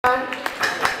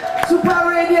Super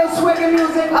radio, swagger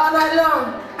music all night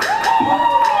long.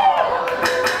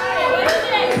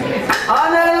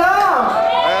 All night long.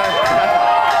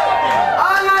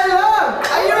 All night long.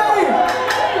 Are you ready?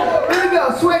 Here we go,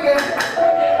 swagger.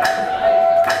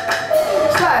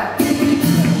 Style.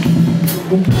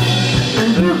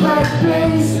 In the right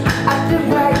place, at the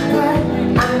right time.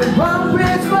 I'm the wrong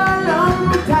place for a long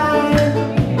time.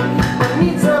 I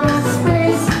need some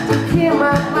space to clear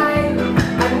my mind.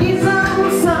 I need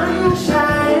some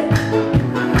sunshine.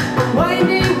 I'm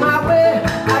winding my way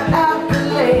out of the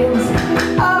lanes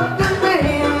of the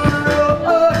main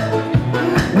road.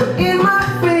 We're in my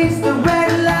face, the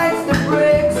red lights, the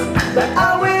brakes that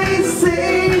always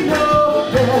say no.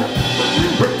 Yeah.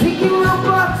 We're ticking our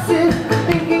boxes,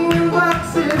 thinking in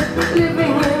boxes,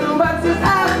 living in boxes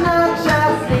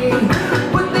obnoxiously.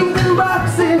 Put things in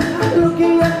boxes,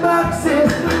 looking at boxes.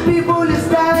 People is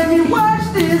dying, watch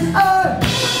this.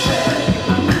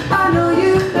 I know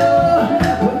you know.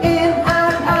 We're in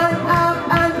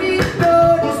and we know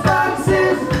these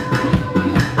boxes.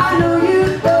 I know you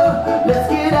know. Let's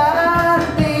get out of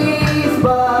these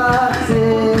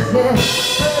boxes. Yeah.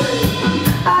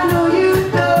 I know you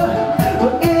know.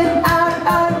 We're in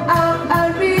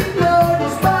and we know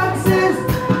these boxes.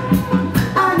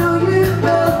 I know you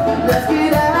know. Let's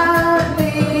get out of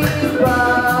these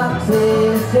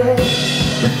boxes. Yeah.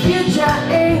 The future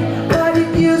ain't what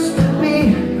it used to be.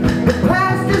 The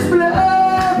past is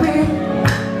blurry.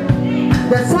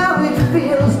 That's how it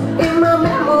feels in my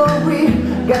memory.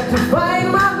 Got to find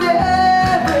my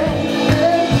bearings.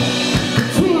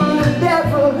 Between the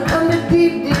devil and the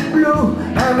deep, deep blue,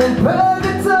 I'm in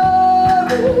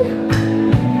purgatory.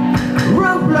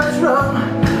 Wrong plus wrong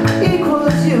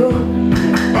equals you.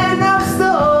 End of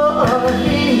story.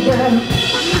 Yeah.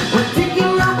 We're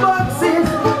ticking our boxes,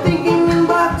 thinking in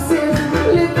boxes,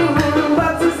 living in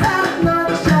boxes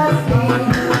obnoxiously.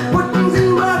 Put things in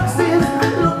boxes,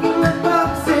 looking at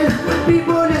boxes.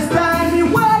 People is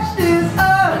dying, watch this.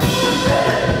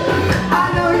 I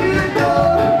know you know.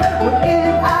 We're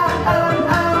in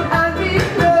and we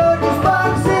know these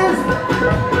boxes.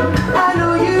 I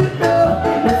know you know.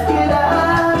 Let's get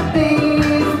out of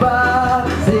these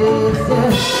boxes.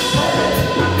 Yeah.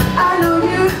 I know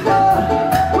you know.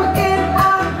 We're in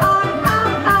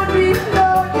and we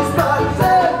know these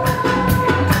boxes.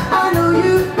 I know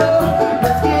you know.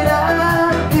 Let's get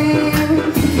out of these.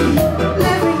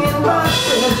 Living in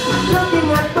boxes, looking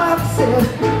at boxes,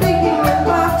 thinking in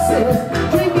boxes,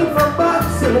 drinking from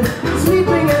boxes,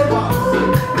 sleeping in boxes,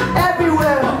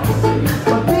 everywhere.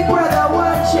 My big brother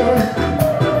watching.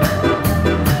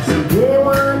 See, they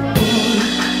want in,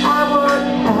 I want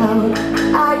out.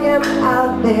 I am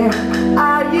out there.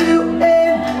 Are you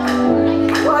in?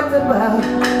 What about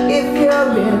if you're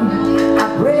in? I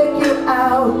break you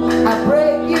out. I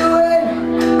break you in.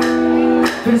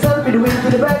 To the sun, to the wind, to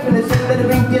the back, and the sing, let the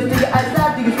ring, tears to your eyes,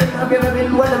 start to your string. Have you ever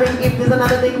been wondering if there's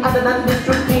another thing other than this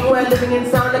routine? We're living in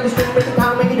sound like a string, make a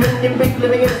count, make it ring, in big,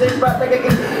 living in the same spot like a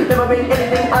king. Never been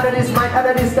anything out of this mind, out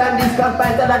of this time, these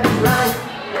confines, out of this line.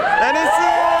 And it's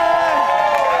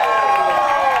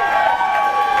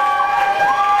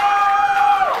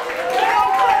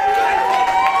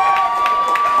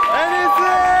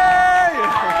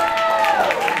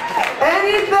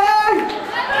Anything?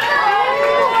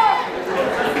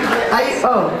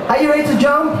 Are you ready to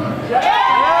jump?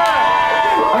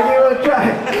 Yeah! Okay, we'll try.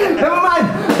 Never mind.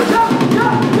 Jump,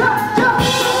 jump, jump, jump.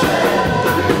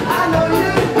 I know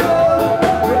you know.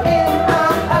 We're in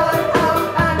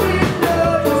and we know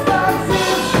these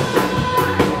boxes.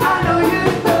 I know you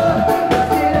know. Let's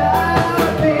get out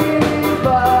of these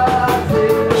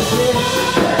boxes. Yeah.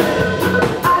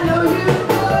 I know you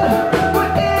know.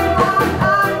 We're in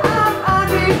and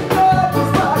we know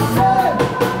these boxes.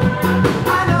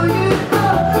 I know you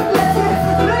know. Let's get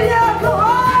New York, go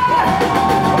on.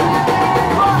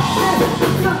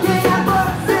 Looking at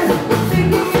boxes,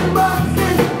 thinking in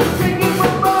boxes, drinking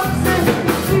from boxes,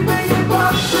 sleeping in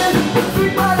boxes.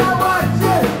 People are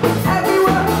watching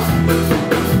everywhere.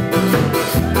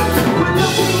 We're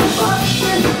looking at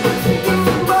boxes, thinking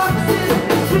in boxes,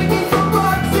 drinking from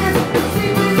boxes,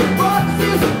 sleeping in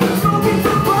boxes, smoking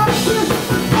from boxes.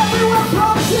 Everywhere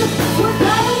boxes, we're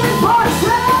dying in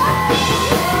boxes.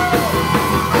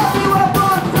 Everywhere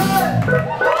boxes.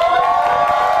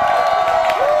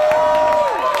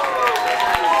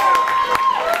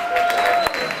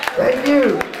 Thank you.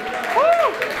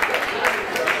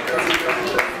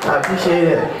 I appreciate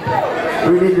it.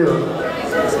 Really do.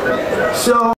 So